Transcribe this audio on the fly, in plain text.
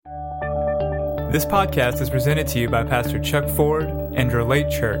This podcast is presented to you by Pastor Chuck Ford and Relate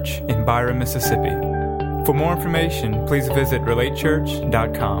Church in Byron, Mississippi. For more information, please visit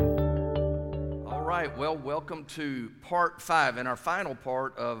relatechurch.com. All right, well, welcome to part 5 and our final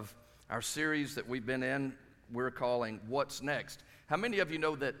part of our series that we've been in. We're calling What's Next. How many of you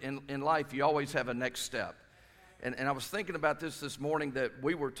know that in life you always have a next step? And I was thinking about this morning that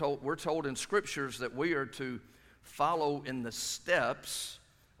we're told in scriptures that we are to follow in the steps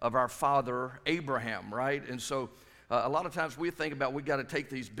of our father Abraham, right? And so a lot of times we think about we got to take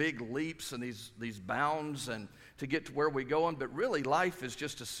these big leaps and these bounds and to get to where we're going, but really life is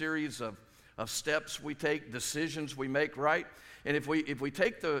just a series of steps we take, decisions we make, right? And if we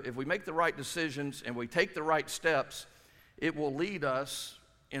make the right decisions and we take the right steps, it will lead us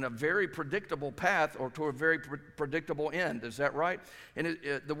in a very predictable path or to a very predictable end. Is that right? And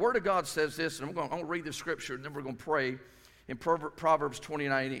the Word of God says this, and I'm going to read the scripture, and then we're going to pray. In Proverbs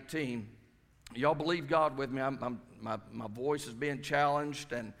 29:18, y'all believe God with me. My voice is being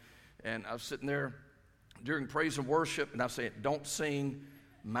challenged, and I was sitting there during praise and worship, and I was saying, don't sing,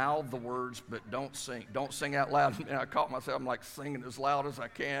 mouth the words, but don't sing out loud. And I caught myself, I'm like singing as loud as I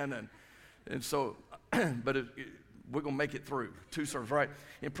can, and so, but we're going to make it through. 2 serves, right?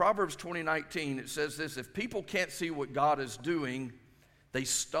 In Proverbs 20:19, it says this: if people can't see what God is doing, they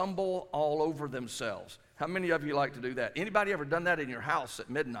stumble all over themselves. How many of you like to do that? Anybody ever done that in your house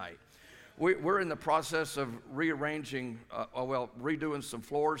at midnight? We're in the process of redoing some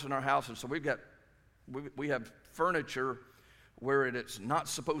floors in our house, and so we have furniture where it's not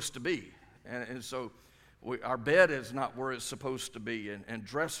supposed to be, and so our bed is not where it's supposed to be, and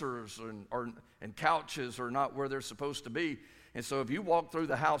dressers and couches are not where they're supposed to be. And so if you walk through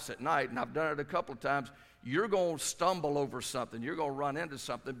the house at night, and I've done it a couple of times, you're going to stumble over something. You're going to run into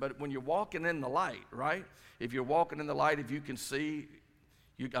something. But when you're walking in the light, right? If you're walking in the light, if you can see,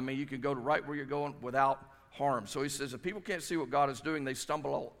 you can go to right where you're going without harm. So he says, if people can't see what God is doing, they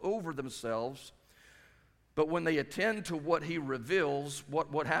stumble all over themselves. But when they attend to what he reveals,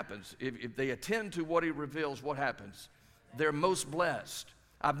 what happens? If they attend to what he reveals, what happens? They're most blessed.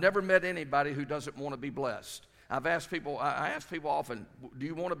 I've never met anybody who doesn't want to be blessed. I ask people often, do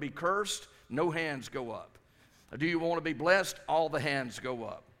you want to be cursed? No hands go up. Do you want to be blessed? All the hands go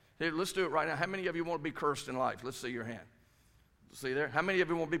up. Here, let's do it right now. How many of you want to be cursed in life? Let's see your hand. See there? How many of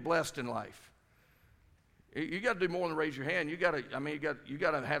you want to be blessed in life? You got to do more than raise your hand. You got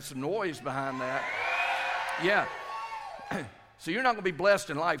to have some noise behind that. Yeah. So you're not going to be blessed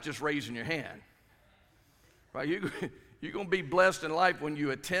in life just raising your hand. Right? You're going to be blessed in life when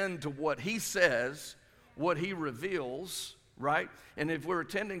you attend to what he says, what he reveals, right? And if we're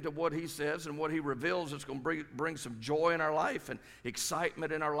attending to what he says and what he reveals, it's going to bring some joy in our life and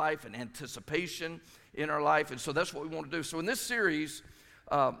excitement in our life and anticipation in our life. And so that's what we want to do. So in this series,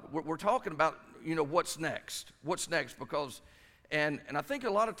 we're talking about, what's next? What's next? Because, and I think a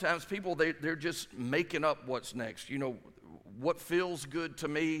lot of times people, they're just making up what's next. What feels good to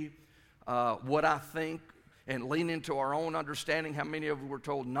me, what I think, and lean into our own understanding. How many of you were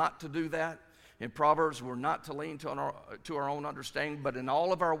told not to do that? In Proverbs, we're not to lean to our own understanding, but in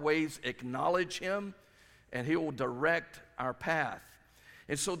all of our ways acknowledge him, and he will direct our path.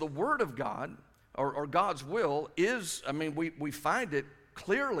 And so the Word of God, or God's will, is, we find it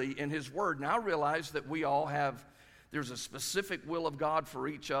clearly in his Word. Now I realize that there's a specific will of God for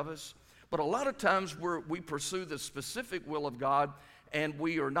each of us, but a lot of times we pursue the specific will of God, and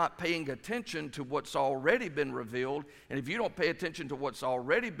we are not paying attention to what's already been revealed. And if you don't pay attention to what's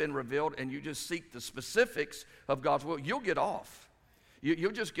already been revealed and you just seek the specifics of God's will, you'll get off.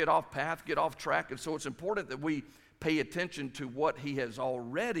 You'll just get off path, get off track. And so it's important that we pay attention to what he has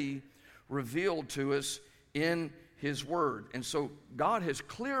already revealed to us in his Word. And so God has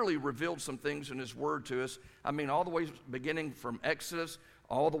clearly revealed some things in his Word to us. All the way beginning from Exodus,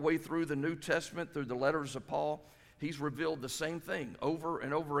 all the way through the New Testament, through the letters of Paul. He's revealed the same thing over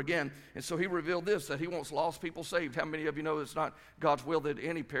and over again. And so he revealed this, that he wants lost people saved. How many of you know it's not God's will that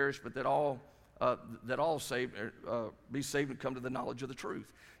any perish, but that all be saved and come to the knowledge of the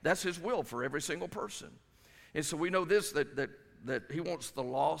truth? That's his will for every single person. And so we know this, that he wants the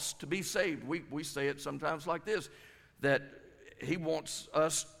lost to be saved. We say it sometimes like this, that he wants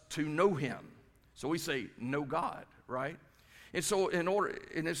us to know him. So we say, know God, right? And so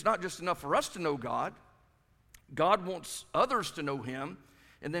and it's not just enough for us to know God. God wants others to know him,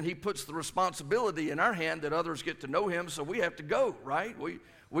 and then he puts the responsibility in our hand that others get to know him, so we have to go, right?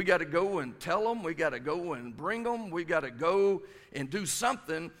 We got to go and tell them. We got to go and bring them. We got to go and do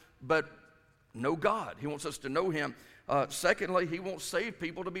something, but know God. He wants us to know him. Secondly, he wants saved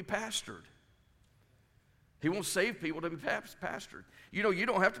people to be pastored. He wants saved people to be pastored. You know, you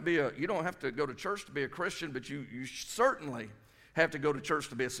don't have to go to church to be a Christian, but you certainly have to go to church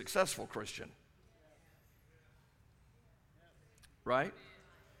to be a successful Christian. Right?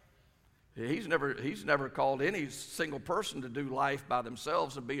 He's never called any single person to do life by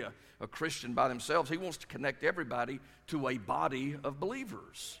themselves and be a Christian by themselves. He wants to connect everybody to a body of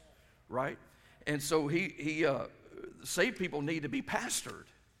believers, right? And so he saved people need to be pastored.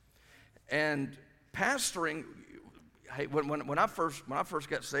 And pastoring, hey, when I first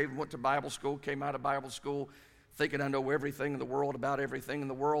got saved, went to Bible school, came out of Bible school, thinking I know everything in the world about everything in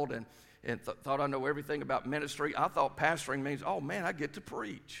the world, and thought I know everything about ministry. I thought pastoring means, oh man, I get to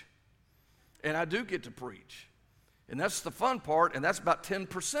preach. And I do get to preach. And that's the fun part, and that's about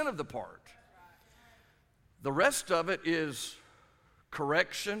 10% of the part. The rest of it is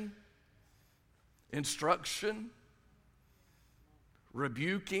correction, instruction,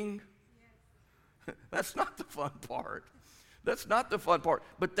 rebuking. That's not the fun part. That's not the fun part,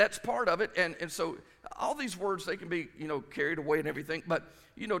 but that's part of it. And so all these words, they can be, carried away and everything, but,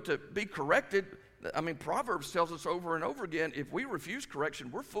 to be corrected, I mean, Proverbs tells us over and over again, if we refuse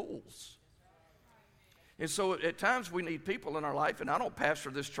correction, we're fools. And so at times we need people in our life, and I don't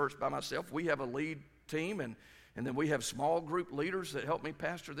pastor this church by myself. We have a lead team, and then we have small group leaders that help me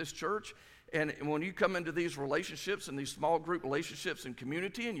pastor this church. And when you come into these relationships and these small group relationships and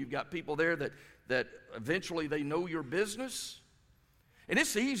community, and you've got people there that eventually they know your business, and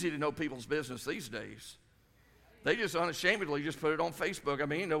it's easy to know people's business these days. They just unashamedly just put it on Facebook. I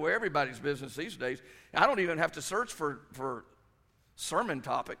mean, you know everybody's business these days. I don't even have to search for sermon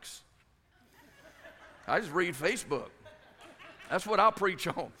topics. I just read Facebook. That's what I'll preach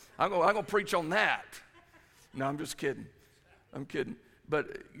on. I'm going to preach on that. No, I'm just kidding. I'm kidding.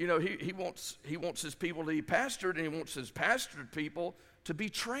 But, he wants his people to be pastored, and he wants his pastored people to be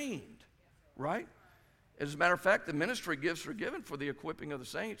trained, right? As a matter of fact, the ministry gifts are given for the equipping of the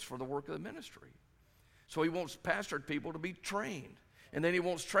saints for the work of the ministry. So he wants pastored people to be trained. And then he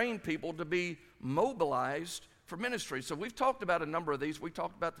wants trained people to be mobilized for ministry. So we've talked about a number of these. We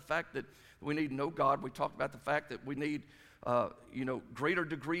talked about the fact that we need to know God. We talked about the fact that we need, greater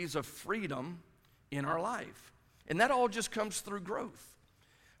degrees of freedom in our life. And that all just comes through growth.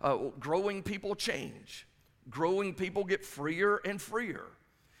 Growing people change. Growing people get freer and freer.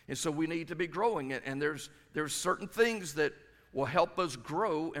 And so we need to be growing it. And there's certain things that will help us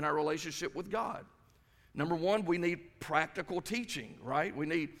grow in our relationship with God. Number one, we need practical teaching, right? We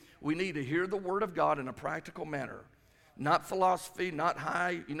need to hear the Word of God in a practical manner. Not philosophy, not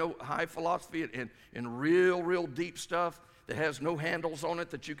high philosophy and real deep stuff that has no handles on it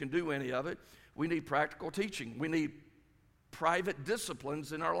that you can do any of it. We need practical teaching. We need private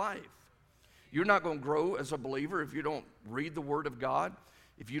disciplines in our life. You're not going to grow as a believer if you don't read the Word of God.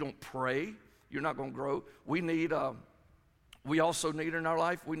 If you don't pray, you're not going to grow. We also need in our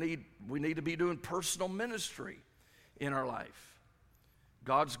life, we need to be doing personal ministry in our life.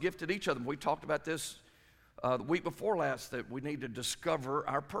 God's gifted each of them. We talked about this the week before last, that we need to discover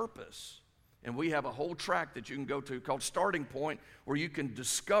our purpose. And we have a whole track that you can go to called Starting Point, where you can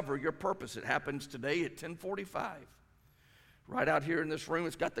discover your purpose. It happens today at 10:45. Right out here in this room,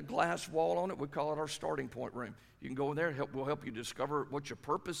 it's got the glass wall on it. We call it our Starting Point room. You can go in there, we'll help you discover what your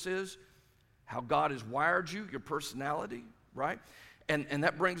purpose is, how God has wired you, your personality, right? And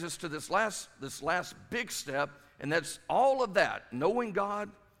that brings us to this last big step, and that's all of that, knowing God,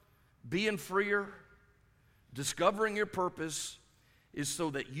 being freer, discovering your purpose, is so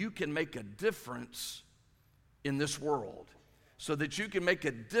that you can make a difference in this world, so that you can make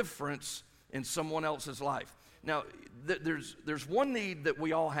a difference in someone else's life. Now, there's one need that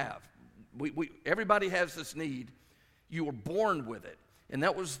we all have. Everybody has this need. You were born with it, and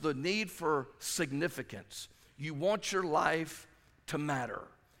that was the need for significance. You want your life to matter.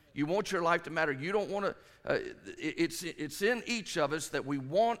 You want your life to matter. You don't want to, it's in each of us that we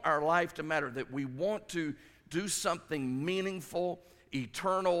want our life to matter, that we want to do something meaningful,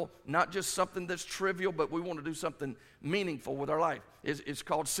 eternal, not just something that's trivial, but we want to do something meaningful with our life. It's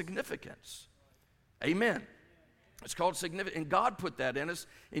called significance. Amen. It's called significance, and God put that in us,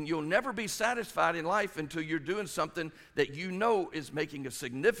 and you'll never be satisfied in life until you're doing something that you know is making a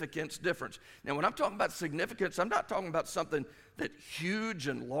significant difference. Now, when I'm talking about significance, I'm not talking about something that's huge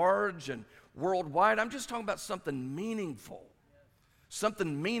and large and worldwide. I'm just talking about something meaningful,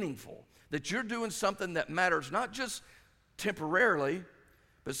 that you're doing something that matters, not just temporarily,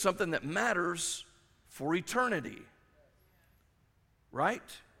 but something that matters for eternity, right?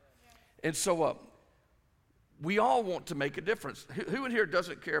 And so, we all want to make a difference. Who in here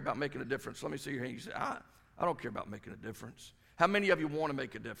doesn't care about making a difference? Let me see your hand. You say, I don't care about making a difference. How many of you want to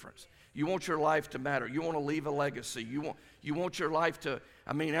make a difference? You want your life to matter. You want to leave a legacy. You want your life to,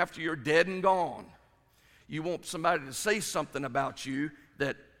 after you're dead and gone, you want somebody to say something about you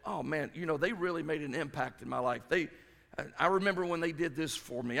that, oh man, they really made an impact in my life. I remember when they did this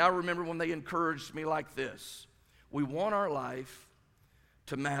for me. I remember when they encouraged me like this. We want our life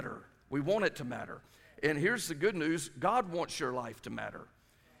to matter. We want it to matter. And here's the good news. God wants your life to matter.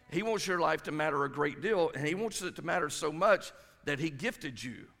 He wants your life to matter a great deal, and he wants it to matter so much that he gifted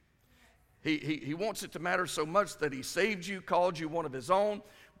you. He wants it to matter so much that he saved you, called you one of his own,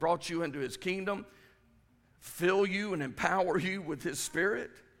 brought you into his kingdom, fill you and empower you with his Spirit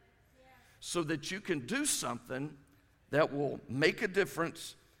so that you can do something that will make a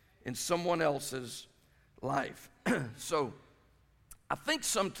difference in someone else's life. So I think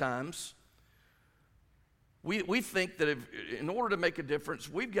sometimes we think that in order to make a difference,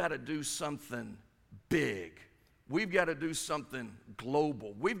 we've got to do something big. We've got to do something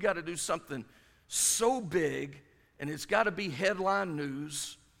global. We've got to do something so big, and it's got to be headline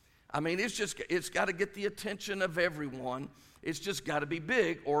news. It's got to get the attention of everyone. It's just got to be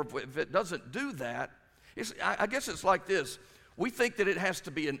big, or if it doesn't do that, I guess it's like this. We think that it has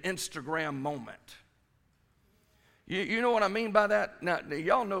to be an Instagram moment. You know what I mean by that? Now,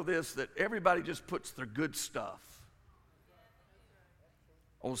 y'all know this, that everybody just puts their good stuff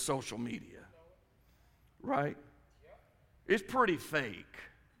on social media, right? It's pretty fake,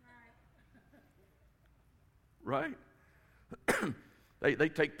 right? They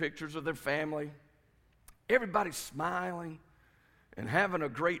take pictures of their family. Everybody's smiling and having a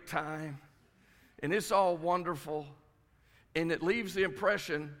great time, and it's all wonderful, and it leaves the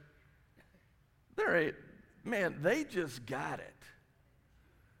impression, they just got it.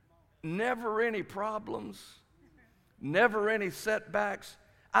 Never any problems, never any setbacks.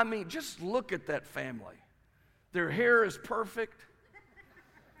 Just look at that family. Their hair is perfect.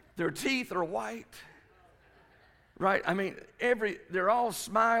 Their teeth are white. Right? They're all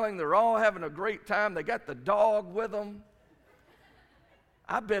smiling. They're all having a great time. They got the dog with them.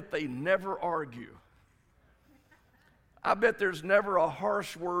 I bet they never argue. I bet there's never a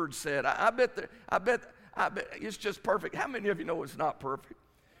harsh word said. I bet it's just perfect. How many of you know it's not perfect?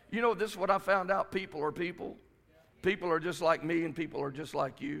 This is what I found out. People are people. People are just like me, and people are just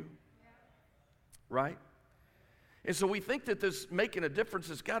like you. Right? And so we think that this making a difference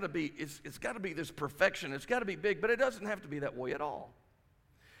has got to be, it's got to be this perfection. It's got to be big, but it doesn't have to be that way at all.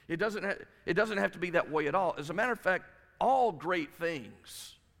 It doesn't have to be that way at all. As a matter of fact, all great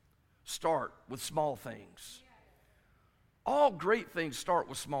things start with small things. All great things start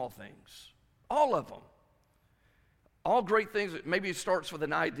with small things. All of them. All great things, maybe it starts with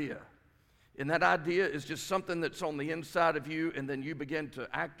an idea. And that idea is just something that's on the inside of you, and then you begin to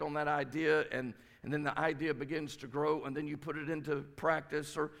act on that idea, and then the idea begins to grow, and then you put it into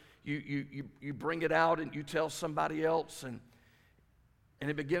practice, or you bring it out and you tell somebody else, and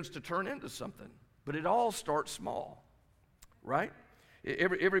it begins to turn into something. But it all starts small, right?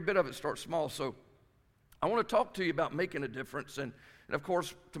 Every bit of it starts small. So I want to talk to you about making a difference. And of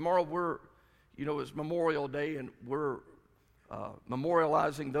course, tomorrow it's Memorial Day, and we're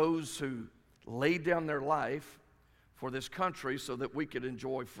memorializing those who laid down their life for this country so that we could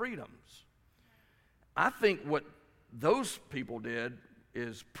enjoy freedoms. I think what those people did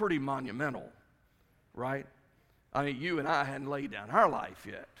is pretty monumental, right? You and I hadn't laid down our life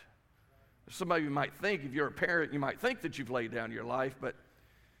yet. Some of you might think, if you're a parent, you might think that you've laid down your life, but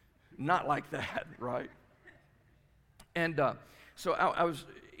not like that, right? And so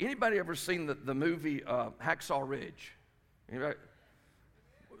anybody ever seen the movie Hacksaw Ridge? Anybody?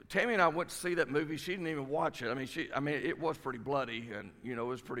 Tammy and I went to see that movie. She didn't even watch it. It was pretty bloody, and it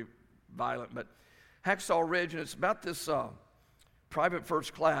was pretty violent, but Hacksaw Ridge, and it's about this private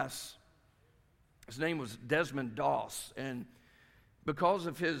first class. His name was Desmond Doss, and because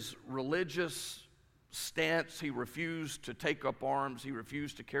of his religious stance, he refused to take up arms. He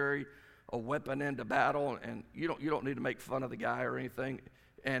refused to carry a weapon into battle, and you don't need to make fun of the guy or anything.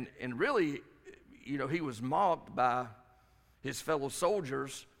 And really, he was mocked by his fellow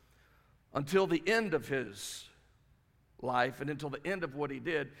soldiers until the end of his life and until the end of what he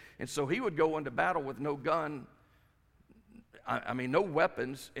did. And so he would go into battle with no gun, no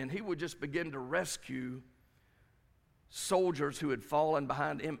weapons, and he would just begin to rescue soldiers who had fallen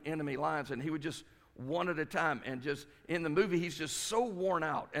behind enemy lines, and he would just one at a time, and just in the movie he's just so worn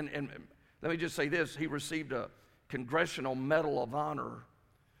out. And let me just say this, he received a Congressional Medal of Honor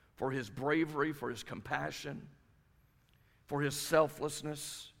for his bravery, for his compassion, for his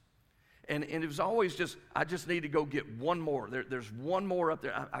selflessness. And it was always just, I just need to go get one more. There's one more up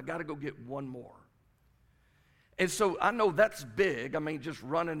there. I got to go get one more. And so I know that's big. I mean, just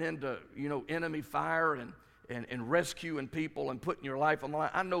running into, enemy fire and rescuing people and putting your life on the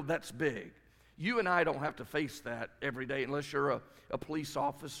line. I know that's big. You and I don't have to face that every day unless you're a police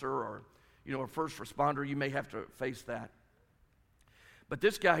officer or, a first responder. You may have to face that. But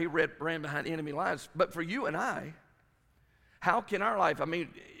this guy, he ran behind enemy lines. But for you and I, how can our life,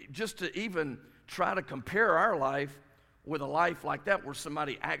 just to even try to compare our life with a life like that where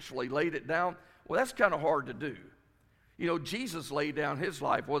somebody actually laid it down, well, that's kind of hard to do. Jesus laid down his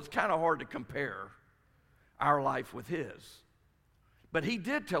life. Well, it's kind of hard to compare our life with his. But he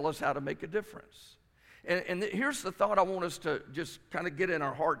did tell us how to make a difference. And here's the thought I want us to just kind of get in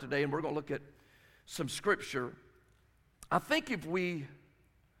our heart today, and we're going to look at some scripture. I think if we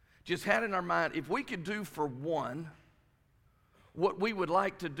just had in our mind, if we could do for one what we would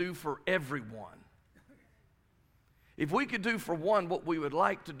like to do for everyone, if we could do for one what we would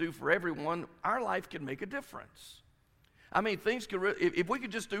like to do for everyone, our life could make a difference. Things could, if we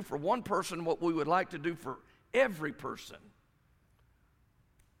could just do for one person what we would like to do for every person,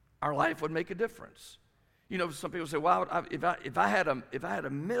 our life would make a difference. Some people say, "Well, if I had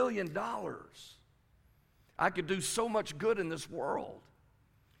 $1 million, I could do so much good in this world.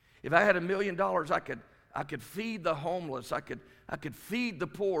 If I had $1 million, I could feed the homeless. I could feed the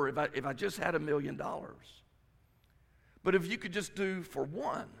poor. If I just had $1 million." But if you could just do for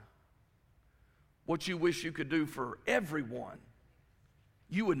one what you wish you could do for everyone,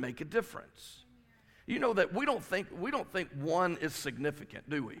 you would make a difference. You know that we don't think one is significant,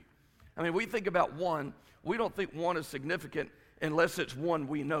 do we? We think about one. We don't think one is significant unless it's one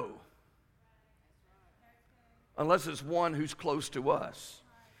we know. Unless it's one who's close to us.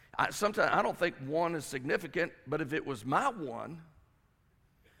 Sometimes I don't think one is significant, but if it was my one,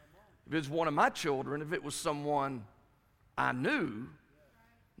 if it was one of my children, if it was someone I knew,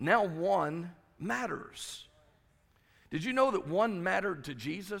 now one matters. Did you know that one mattered to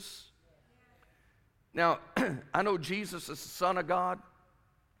Jesus? Now, I know Jesus is the Son of God,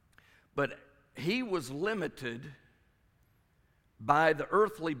 but he was limited by the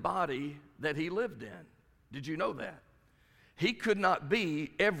earthly body that he lived in. Did you know that? He could not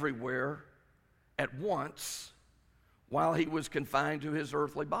be everywhere at once while he was confined to his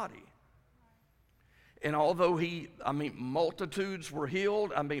earthly body. And although multitudes were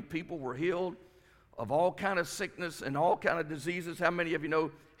healed, people were healed of all kind of sickness and all kind of diseases. How many of you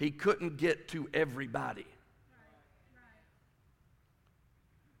know he couldn't get to everybody?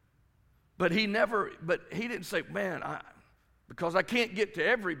 But he didn't say, man, because I can't get to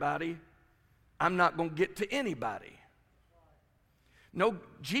everybody, I'm not going to get to anybody. No,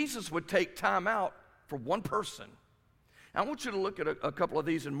 Jesus would take time out for one person. I want you to look at a couple of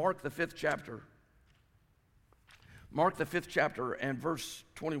these in Mark the 5th chapter. Mark the 5th chapter and verse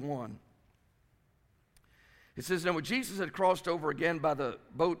 21. It says, "Now when Jesus had crossed over again by the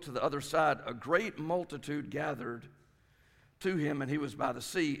boat to the other side, a great multitude gathered to him, and he was by the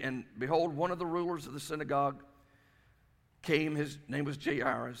sea. And behold, one of the rulers of the synagogue came. His name was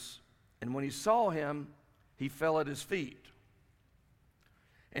Jairus. And when he saw him, he fell at his feet.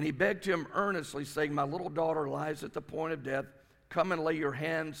 And he begged him earnestly, saying, 'My little daughter lies at the point of death. Come and lay your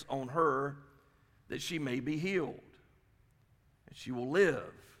hands on her, that she may be healed, and she will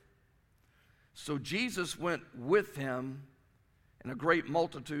live.' So Jesus went with him, and a great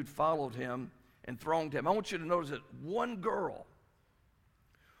multitude followed him and thronged him." I want you to notice that one girl,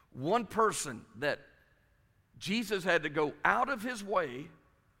 one person that Jesus had to go out of his way.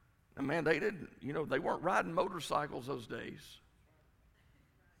 And man, they weren't riding motorcycles those days.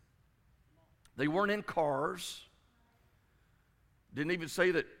 They weren't in cars. Didn't even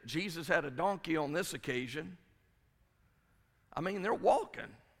say that Jesus had a donkey on this occasion. They're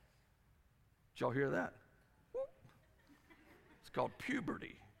walking. Did y'all hear that? It's called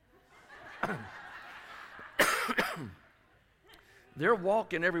puberty. They're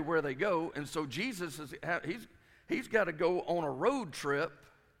walking everywhere they go, and so Jesus he's got to go on a road trip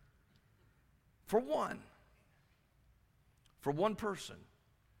for one person.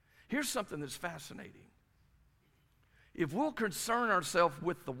 Here's something that's fascinating. If we'll concern ourselves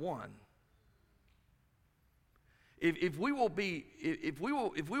with the one, if we will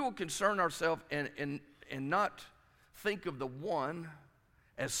concern ourselves and not think of the one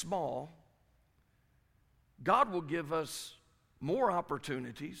as small, God will give us more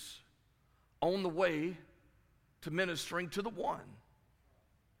opportunities on the way to ministering to the one.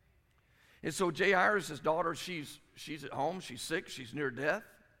 And so Jairus' daughter, she's at home, she's sick, she's near death.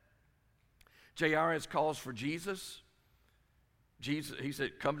 Jairus calls for Jesus. He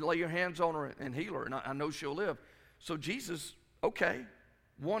said, "Come lay your hands on her and heal her, and I know she'll live." So Jesus, okay,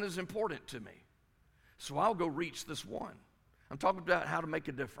 one is important to me. So I'll go reach this one. I'm talking about how to make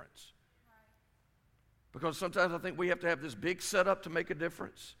a difference. Because sometimes I think we have to have this big setup to make a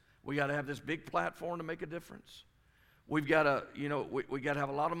difference. We got to have this big platform to make a difference. We've got to, we got to have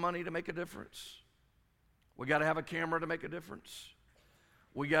a lot of money to make a difference. We got to have a camera to make a difference.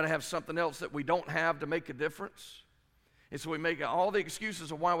 We got to have something else that we don't have to make a difference. And so we make all the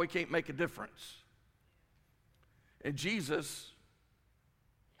excuses of why we can't make a difference. And Jesus,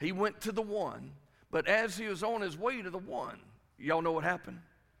 he went to the one, but as he was on his way to the one, y'all know what happened?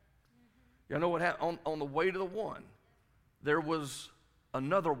 Y'all know what happened? On the way to the one, there was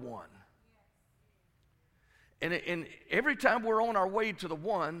another one. And every time we're on our way to the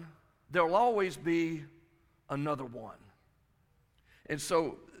one, there'll always be another one. And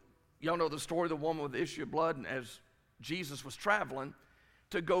so, y'all know the story of the woman with the issue of blood, and as Jesus was traveling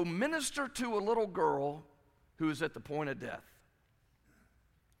to go minister to a little girl who was at the point of death.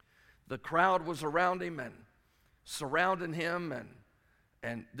 The crowd was around him and surrounding him,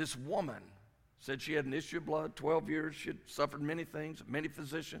 and this woman said she had an issue of blood, 12 years. She had suffered many things, many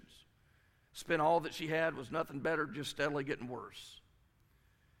physicians. Spent all that she had, was nothing better, just steadily getting worse.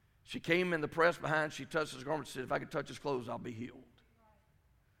 She came in the press behind, she touched his garment, said, if I could touch his clothes, I'll be healed.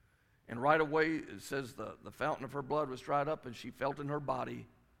 And right away, it says the fountain of her blood was dried up, and she felt in her body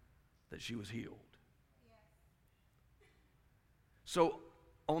that she was healed. So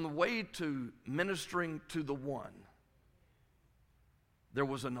on the way to ministering to the one, there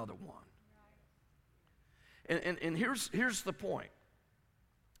was another one. And here's the point.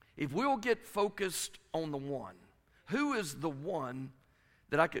 If we'll get focused on the one, who is the one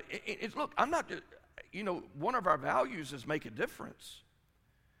that I could, look, I'm not, one of our values is make a difference.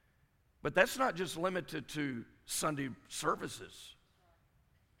 But that's not just limited to Sunday services.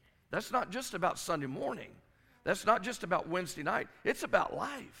 That's not just about Sunday morning. That's not just about Wednesday night. It's about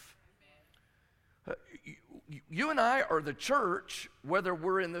life. You and I are the church, whether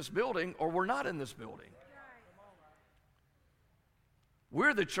we're in this building or we're not in this building.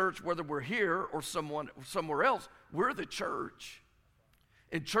 We're the church, whether we're here or somewhere else. We're the church.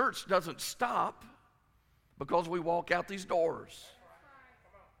 And church doesn't stop because we walk out these doors.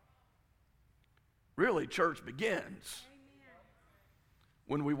 Really, church begins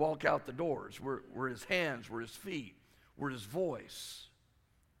when we walk out the doors. We're his hands, we're his feet, we're his voice.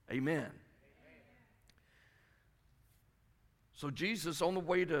 Amen. So Jesus, on the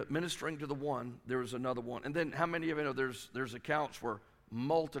way to ministering to the one, there was another one. And then how many of you know there's accounts where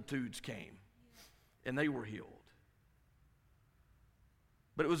multitudes came and they were healed?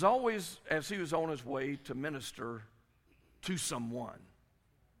 But it was always as he was on his way to minister to someone.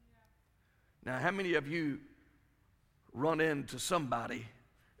 Now, how many of you run into somebody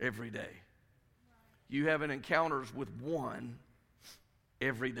every day? You have encounters with one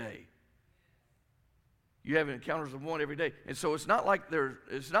every day. You have encounters with one every day. And so it's not like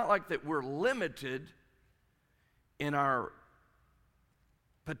that we're limited in our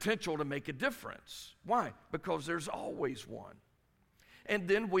potential to make a difference. Why? Because there's always one. And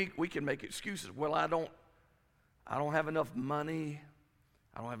then we can make excuses. Well, I don't have enough money.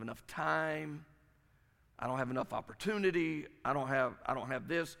 I don't have enough time. I don't have enough opportunity. I don't have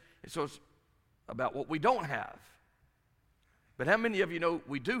this. And so it's about what we don't have. But how many of you know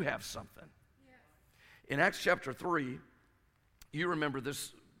we do have something? Yeah. In Acts chapter 3, you remember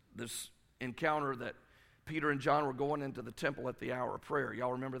this encounter that Peter and John were going into the temple at the hour of prayer.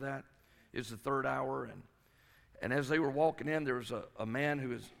 Y'all remember that? It's the third hour, and as they were walking in, there was a man who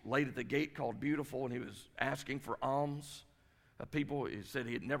was laid at the gate called Beautiful, and he was asking for alms. People, he said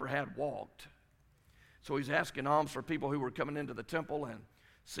he had never had walked. So he's asking alms for people who were coming into the temple, and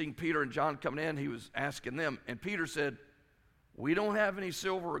seeing Peter and John coming in, he was asking them. And Peter said, we don't have any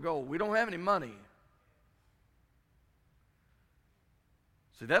silver or gold. We don't have any money.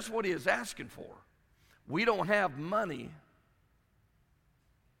 See, that's what he is asking for. We don't have money,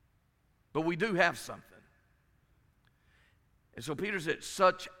 but we do have something. And so Peter said,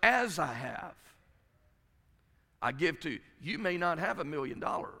 such as I have, I give to you. You may not have $1 million,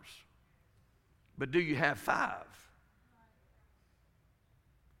 but do you have 5?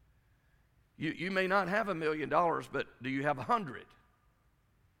 You may not have $1 million, but do you have 100?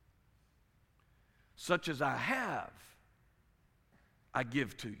 Such as I have, I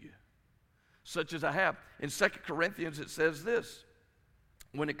give to you. Such as I have. In 2 Corinthians, it says this.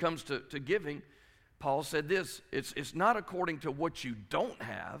 When it comes to giving, Paul said this. It's not according to what you don't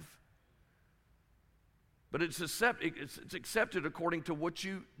have, but it's accepted according to what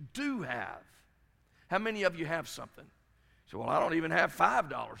you do have. How many of you have something? So, well, I don't even have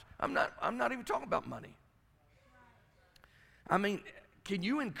 $5. I'm not even talking about money. I mean, can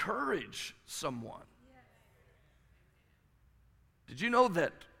you encourage someone? Yes. Did you know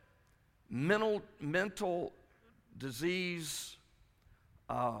that mental disease,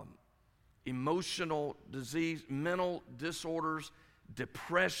 emotional disease, mental disorders,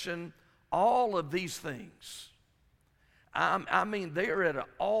 depression, all of these things, I mean, they are at an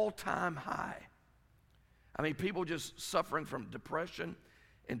all-time high. I mean, people just suffering from depression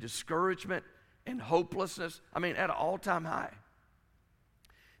and discouragement and hopelessness, I mean, at an all-time high.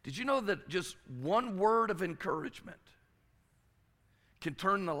 Did you know that just one word of encouragement can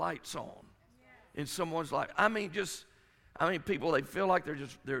turn the lights on in someone's life? I mean, people, they feel like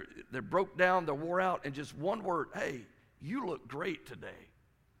they're broke down, they're wore out, and just one word, hey, you look great today.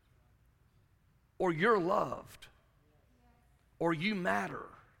 Or you're loved. Or you matter.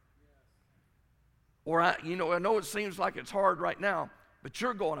 Or I know it seems like it's hard right now, but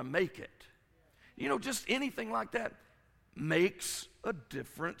you're going to make it. Just anything like that makes a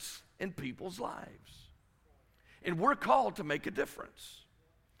difference in people's lives. And we're called to make a difference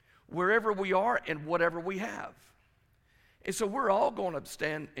wherever we are and whatever we have. And so we're all going to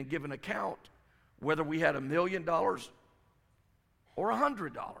stand and give an account, whether we had $1 million or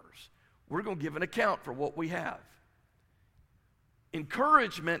 $100. We're going to give an account for what we have.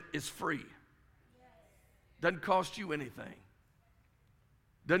 Encouragement is free. Doesn't cost you anything.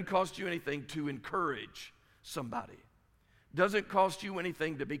 Doesn't cost you anything to encourage somebody. Doesn't cost you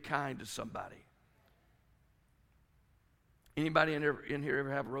anything to be kind to somebody. Anybody in here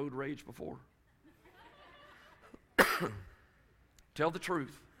ever have road rage before? Tell the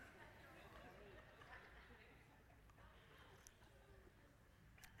truth.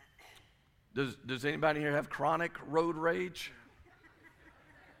 Does anybody here have chronic road rage?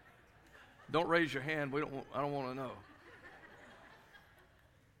 Don't raise your hand. I don't want to know.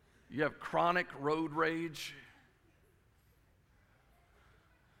 You have chronic road rage?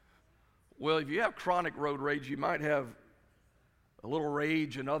 Well, if you have chronic road rage, you might have a little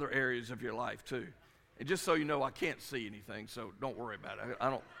rage in other areas of your life too. And just so you know, I can't see anything, so don't worry about it.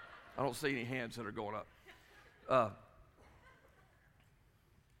 I don't see any hands that are going up.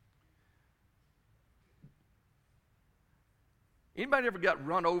 Anybody ever got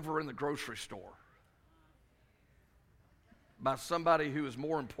run over in the grocery store by somebody who is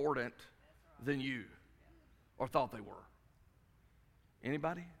more important than you, or thought they were?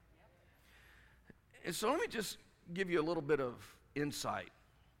 Anybody? And so let me just give you a little bit of insight.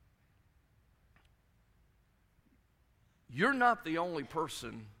 You're not the only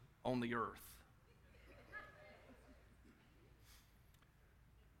person on the earth.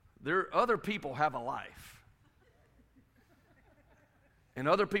 Other people have a life. And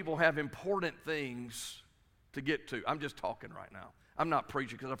other people have important things to get to. I'm just talking right now. I'm not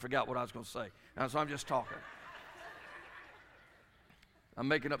preaching because I forgot what I was going to say. And so I'm just talking. I'm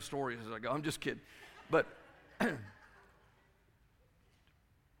making up stories as I go. I'm just kidding. But a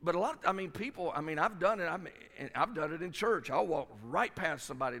lot, people, I've done it. I've done it in church. I'll walk right past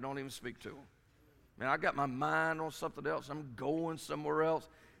somebody, don't even speak to them. I got my mind on something else. I'm going somewhere else.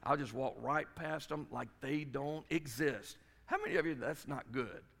 I'll just walk right past them like they don't exist. How many of you, that's not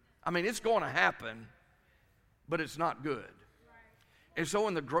good? It's going to happen, but it's not good. And so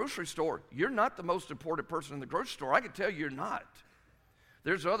in the grocery store, you're not the most important person in the grocery store. I can tell you you're not.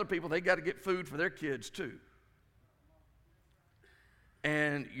 There's other people, they got to get food for their kids too.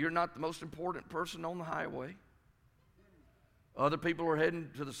 And you're not the most important person on the highway. Other people are heading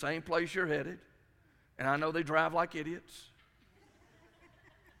to the same place you're headed. And I know they drive like idiots.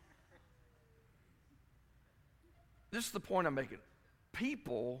 This is the point I'm making.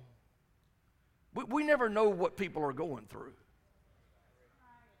 People, we never know what people are going through.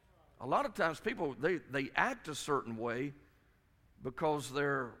 A lot of times people, they act a certain way because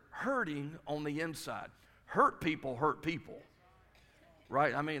they're hurting on the inside. Hurt people,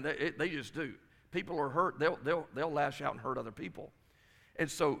 right? They just do. People are hurt, they'll lash out and hurt other people. And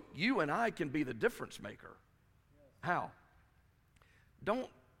so you and I can be the difference maker. How? Don't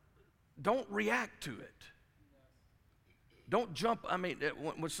react to it. Don't jump.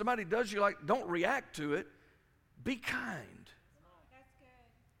 When somebody does you like, don't react to it. Be kind. That's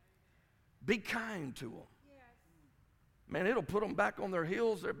good. Be kind to them. Yes. It'll put them back on their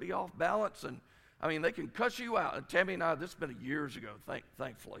heels. They'll be off balance. And, they can cuss you out. And Tammy and I, this has been years ago,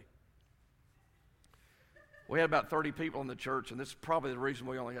 thankfully. We had about 30 people in the church, and this is probably the reason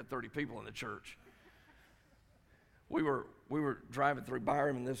we only had 30 people in the church. We were driving through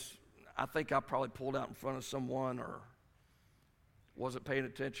Byram, and I think I probably pulled out in front of someone or wasn't paying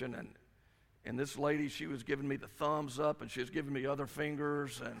attention, and this lady, she was giving me the thumbs up, and she was giving me other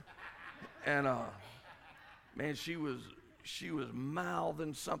fingers, and man, she was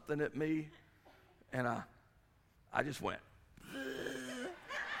mouthing something at me, and I just went,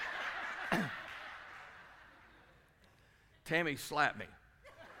 Tammy slapped me.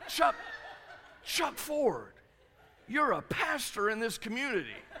 Chuck Ford, you're a pastor in this community.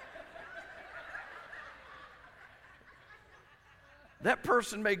 That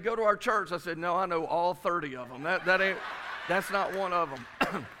person may go to our church. I said, no, I know all 30 of them. That's not one of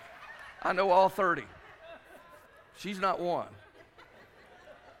them. I know all 30. She's not one.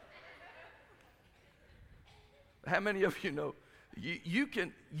 How many of you know you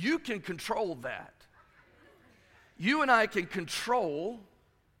can control that? You and I can control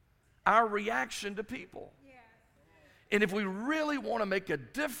our reaction to people. And if we really want to make a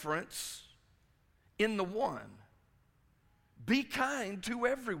difference in the one, be kind to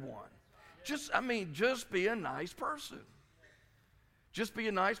everyone. Just be a nice person. Just be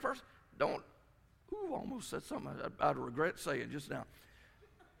a nice person. Don't, almost said something I'd regret saying just now.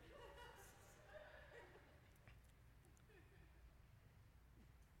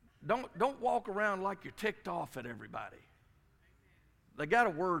 Don't walk around like you're ticked off at everybody. They got a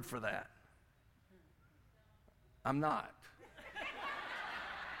word for that. I'm not.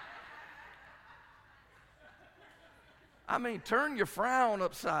 Turn your frown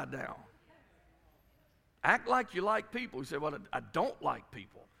upside down. Act like you like people. You say, well, I don't like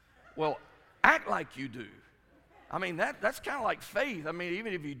people. Well, act like you do. That's kind of like faith. Even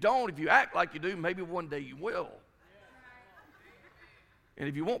if you don't, if you act like you do, maybe one day you will. And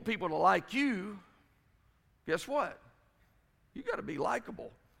if you want people to like you, guess what? You got to be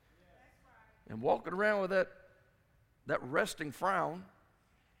likable. And walking around with that resting frown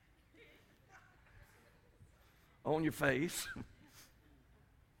on your face.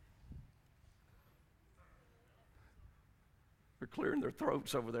 They're clearing their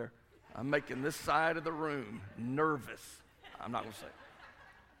throats over there. I'm making this side of the room nervous. I'm not going to say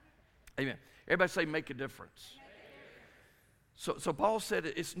it. Amen. Everybody say, make a difference. So Paul said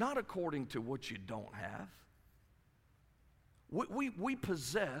it's not according to what you don't have. We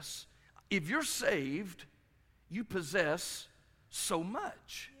possess, if you're saved, you possess so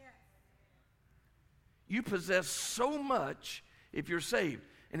much. You possess so much if you're saved.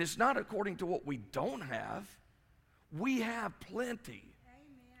 And it's not according to what we don't have. We have plenty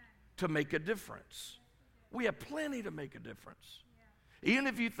to make a difference. We have plenty to make a difference. Even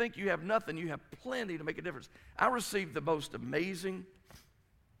if you think you have nothing, you have plenty to make a difference. I received the most amazing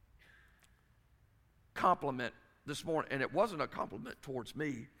compliment this morning, and it wasn't a compliment towards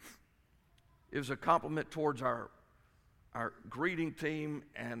me. It was a compliment towards our greeting team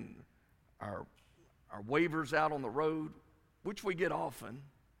and our wavers out on the road, which we get often.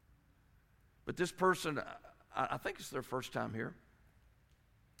 But this person, I think it's their first time here.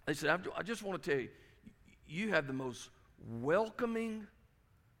 They said, I just want to tell you, you have the most welcoming,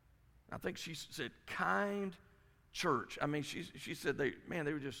 I think she said, kind church. She said they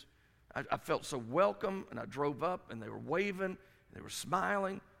were just, I felt so welcome, and I drove up, and they were waving, and they were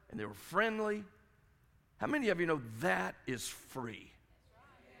smiling, and they were friendly. How many of you know that is free?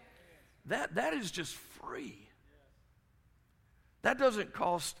 That is just free. That doesn't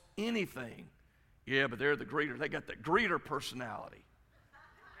cost anything. Yeah, but they're the greeter. They got the greeter personality.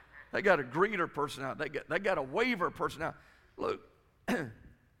 They got a greeter personality. They got a waver personality. Look,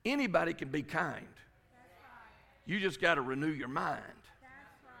 anybody can be kind. You just got to renew your mind.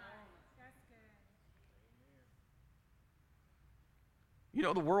 You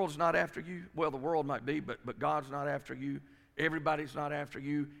know, the world's not after you. Well, the world might be, but God's not after you. Everybody's not after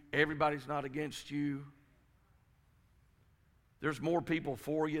you. Everybody's not against you. There's more people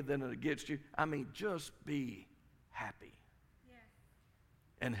for you than against you. Just be happy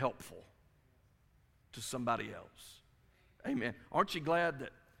and helpful to somebody else. Amen. Aren't you glad that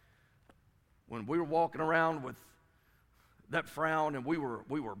when we were walking around with that frown and we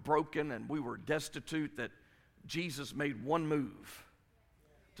were broken and we were destitute, that Jesus made one move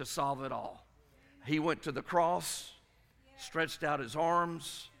to solve it all? He went to the cross, stretched out his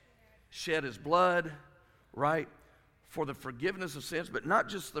arms, shed his blood, right, for the forgiveness of sins, but not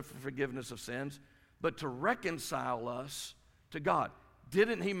just the forgiveness of sins, but to reconcile us to God.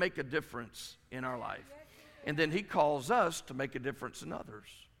 Didn't he make a difference in our life? And then he calls us to make a difference in others.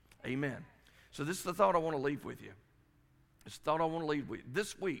 Amen. So this is the thought I want to leave with you. This thought I want to leave with you.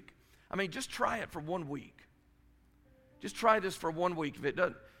 This week, just try it for 1 week. Just try this for 1 week. If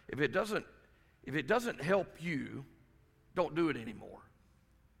it doesn't help you, don't do it anymore.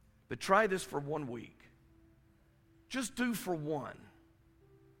 But try this for 1 week. Just do for one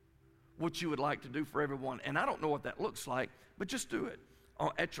what you would like to do for everyone. And I don't know what that looks like, but just do it.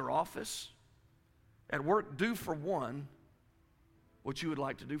 At your office, at work, do for one what you would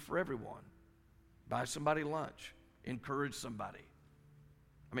like to do for everyone. Buy somebody lunch. encourage somebody.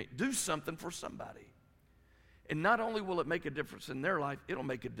 I mean, do something for somebody. And not only will it make a difference in their life, it'll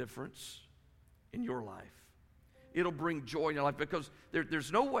make a difference in your life. It'll bring joy in your life, because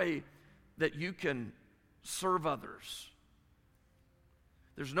there's no way that you can serve others.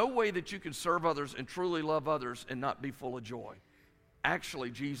 There's no way that you can serve others and truly love others and not be full of joy. Actually,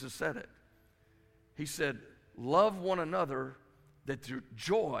 Jesus said it. He said, love one another that your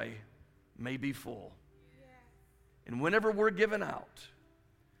joy may be full. Yes. And whenever we're giving out,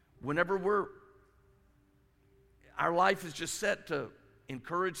 whenever our life is just set to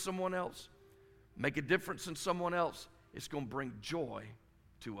encourage someone else, make a difference in someone else, it's going to bring joy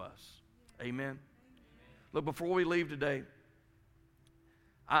to us. Amen. Look, before we leave today,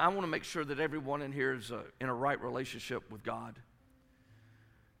 I want to make sure that everyone in here is in a right relationship with God.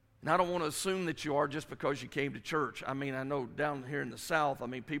 And I don't want to assume that you are just because you came to church. I mean, I know down here in the South,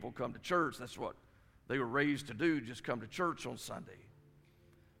 people come to church. That's what they were raised to do, just come to church on Sunday.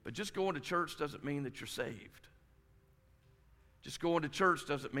 But just going to church doesn't mean that you're saved. Just going to church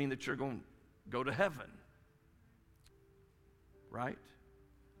doesn't mean that you're going to go to heaven. Right?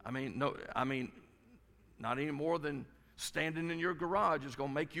 Not any more than standing in your garage is going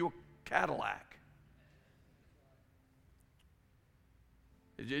to make you a Cadillac.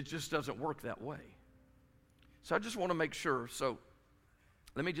 It just doesn't work that way. So I just want to make sure. So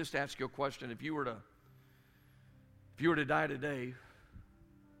let me just ask you a question. If you were to die today,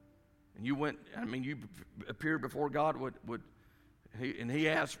 and you appeared before God, and He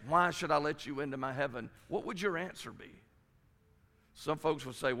asked, why should I let you into my heaven? What would your answer be? Some folks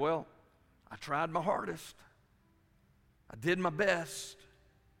would say, well, I tried my hardest. I did my best.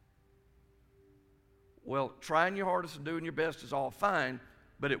 Well, trying your hardest and doing your best is all fine,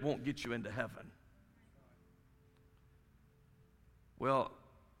 but it won't get you into heaven. Well,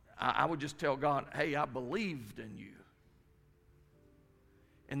 I would just tell God, hey, I believed in you.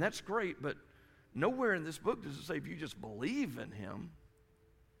 And that's great, but nowhere in this book does it say if you just believe in Him,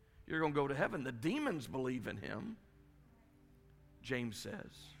 you're going to go to heaven. The demons believe in Him, James says.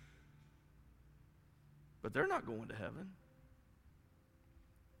 But they're not going to heaven.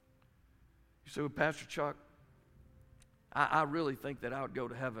 You say, well, Pastor Chuck, I really think that I would go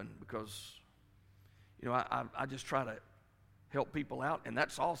to heaven because, I just try to help people out, and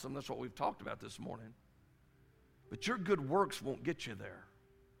that's awesome. That's what we've talked about this morning. But your good works won't get you there.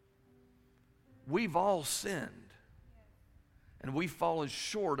 We've all sinned, and we've fallen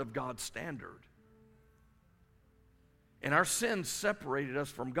short of God's standard. And our sins separated us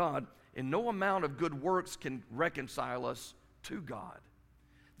from God, and no amount of good works can reconcile us to God.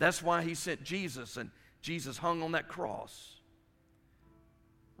 That's why He sent Jesus, and Jesus hung on that cross,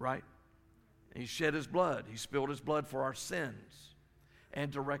 right? And He shed His blood. He spilled His blood for our sins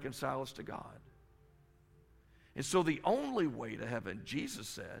and to reconcile us to God. And so the only way to heaven, Jesus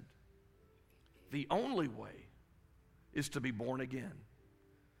said, the only way is to be born again.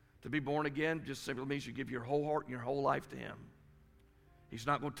 To be born again just simply means you give your whole heart and your whole life to Him. He's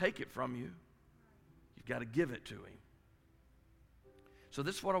not going to take it from you. You've got to give it to Him. So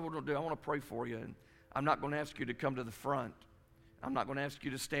this is what I want to do. I want to pray for you. And I'm not going to ask you to come to the front. I'm not going to ask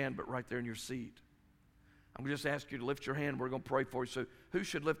you to stand, but right there in your seat. I'm going to just ask you to lift your hand. We're going to pray for you. So who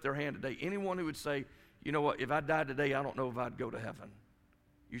should lift their hand today? Anyone who would say, you know what, if I died today, I don't know if I'd go to heaven.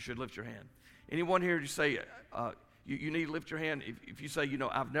 You should lift your hand. Anyone here to say, you need to lift your hand if you say,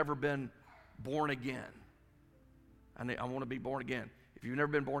 I've never been born again. I want to be born again. If you've never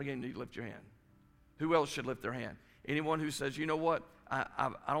been born again, you need to lift your hand. Who else should lift their hand? Anyone who says, you know what,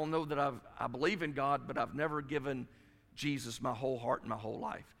 I don't know that I believe in God, but I've never given Jesus my whole heart and my whole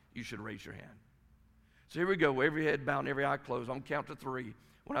life. You should raise your hand. So here we go. Every head bowed and every eye closed. I'm going to count to 3.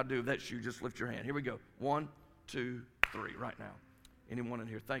 When I do, if that's you, just lift your hand. Here we go. 1, 2, 3, right now. Anyone in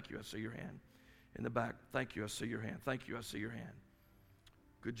here? Thank you. I see your hand. In the back, thank you. I see your hand. Thank you. I see your hand.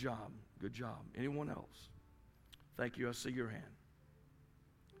 Good job. Good job. Anyone else? Thank you. I see your hand.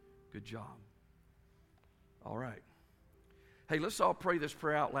 Good job. All right. Hey, let's all pray this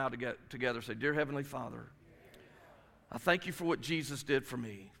prayer out loud together. Say, Dear Heavenly Father, I thank you for what Jesus did for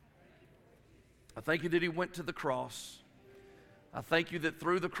me. I thank you that He went to the cross. I thank you that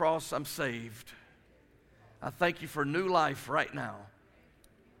through the cross I'm saved. I thank you for new life right now.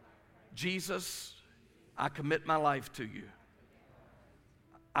 Jesus, I commit my life to you.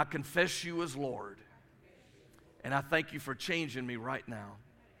 I confess you as Lord. And I thank you for changing me right now.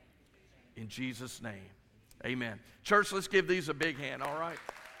 In Jesus' name, amen. Church, let's give these a big hand, all right?